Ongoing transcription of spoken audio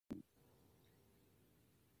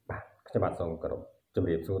ខ្ញុំបាទសូមគោរពជំ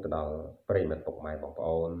រាបសួរទៅដល់ប្រិយមិត្តពុកម៉ែបងប្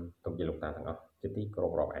អូនទុកជាលោកតាទាំងអស់ជាទីគោរ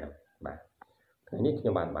ពរាប់អានបាទថ្ងៃនេះខ្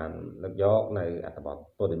ញុំបានលើកយកនៅអត្ថបទ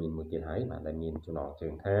ព័ត៌មានមួយទៀតហើយបាទដែលមានចំណងជើ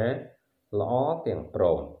ងថាល្អទាំងព្រ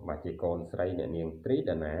មបាទជាកូនស្រីអ្នកនាងត្រី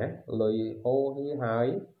ដាណាលុយហូហៀហើយ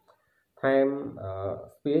ថែម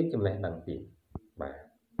ស្ពាយចំណេះដឹងទៀត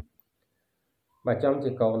បាទចំជា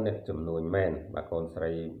កូនអ្នកចំនួនមែនបាទកូនស្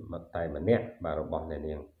រីតែម្នាក់បាទរបស់អ្នក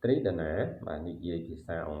នាងត្រីដាណាបាទនិយាយភា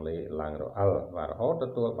សាអង់គ្លេសឡើងរអិលបាទរហូតទ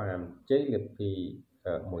ទួលបានជ័យលាភី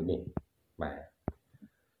មួយនេះបា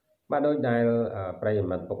ទដោយដែលប្រិយ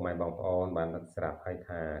មិត្តពុកម៉ែបងប្អូនបាននឹកស្រាប់ហើយ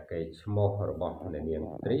ថាកេរ្តិ៍ឈ្មោះរបស់អ្នកនាង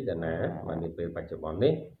ត្រីដាណាបាទនាពេលបច្ចុប្បន្ន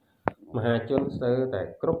នេះមហាជនស្ទើរតែ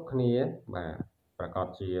គ្រប់គ្នាបាទប្រកាស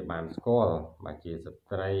ជាបានស្គាល់បាទជាស្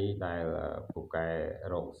ត្រីដែលពូកែ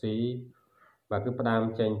រកស៊ីបាទគឺផ្ដើម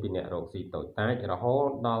ចេញពីអ្នករកស៊ីតូចតាចរហូត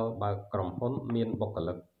ដល់បើកក្រុមហ៊ុនមានបុគ្គ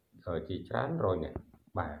លិកជាច្រើនរយនាក់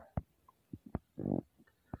បា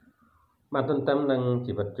ទទន្ទឹមនឹង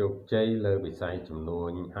ជីវិតជោគជ័យលើវិស័យជំនួ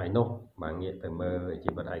ញហើយនោះបាទងាកទៅមើល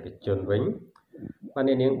ជីវិតឯកជនវិញបាទ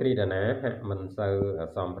អ្នកនាងត្រីដាណាហាក់មិនសូវ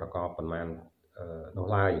សមប្រកបប៉ុន្មាននោះ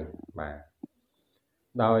ឡើយបាទ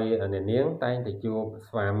ដោយអ្នកនាងតែងតែជួប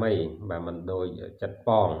ស្វាមីបាទមិនដូចចិត្ត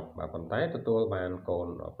ប៉ងបាទប៉ុន្តែទទួលបានកូន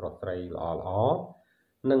ប្រុសស្រីល្អ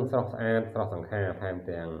និងស្រស់ស្អាតស្រស់សង្ខារថែម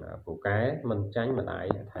ទាំងពូកែមិនចាញ់ម្ដាយ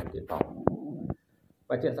ថែមទៀតផង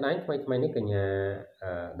បាទជាក់ស្ដែងថ្មីនេះកញ្ញា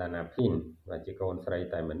ដាណាភីនបាទជាកូនស្រី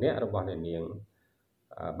តែម្នាក់របស់អ្នកនាង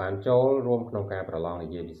បានចូលរួមក្នុងការប្រឡងនិ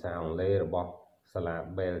យាយភាសាអង់គ្លេសរបស់សាលា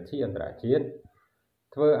Belty អន្តរជាតិ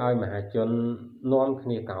ធ្វើឲ្យមហាជននាំគ្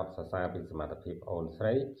នាកោតសរសើរពីសមត្ថភាពអូនស្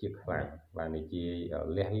រីជាខ្លាំងបាទនិយាយ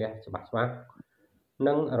លះច្បាស់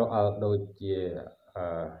និងរអិលដូចជា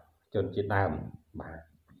ជនជាតិដើមបាទ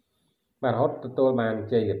រហូតទទួលបាន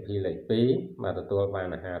ជ័យលាភីលេខ2បាទទទួលបាន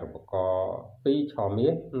អាហារូបករណ៍2ឆមា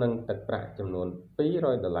សនិងទឹកប្រាក់ចំនួន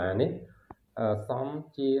$200នេះសម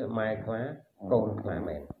ជាម៉ែខ្លាកូនខ្លា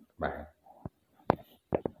មែនបាទ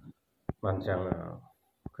បានចឹង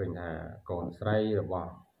ឃើញថាកូនស្រីរប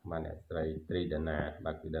ស់បាទអ្នកស្រីត្រីដាណា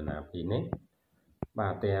បាទគឺដាណាភីនេះបា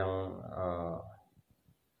ទទាំង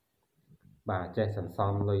បាទចេះសន្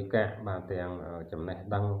សំលុយកាក់បាទទាំងចំណេះ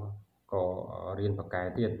ដឹងក៏រៀនបកកែ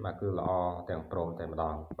ទៀតបាទគឺល្អទាំងព្រមតែម្ដ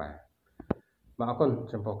ងបាទអរគុណ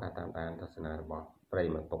ចំពោះការតាមដានទស្សនារបស់ប្រិយ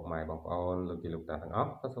មិត្តពុកម៉ែបងប្អូនលោកជាលោកតាទាំងអ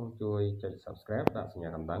ស់ក៏សូមជួយចុច Subscribe ដាក់សញ្ញា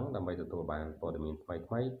កណ្ដឹងដើម្បីទទួលបានព័ត៌មានថ្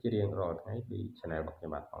មីជារៀងរាល់ថ្ងៃពី Channel របស់ខ្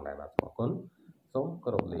ញុំបាទផងដែរបាទអរគុណសូមគោ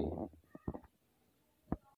រពលា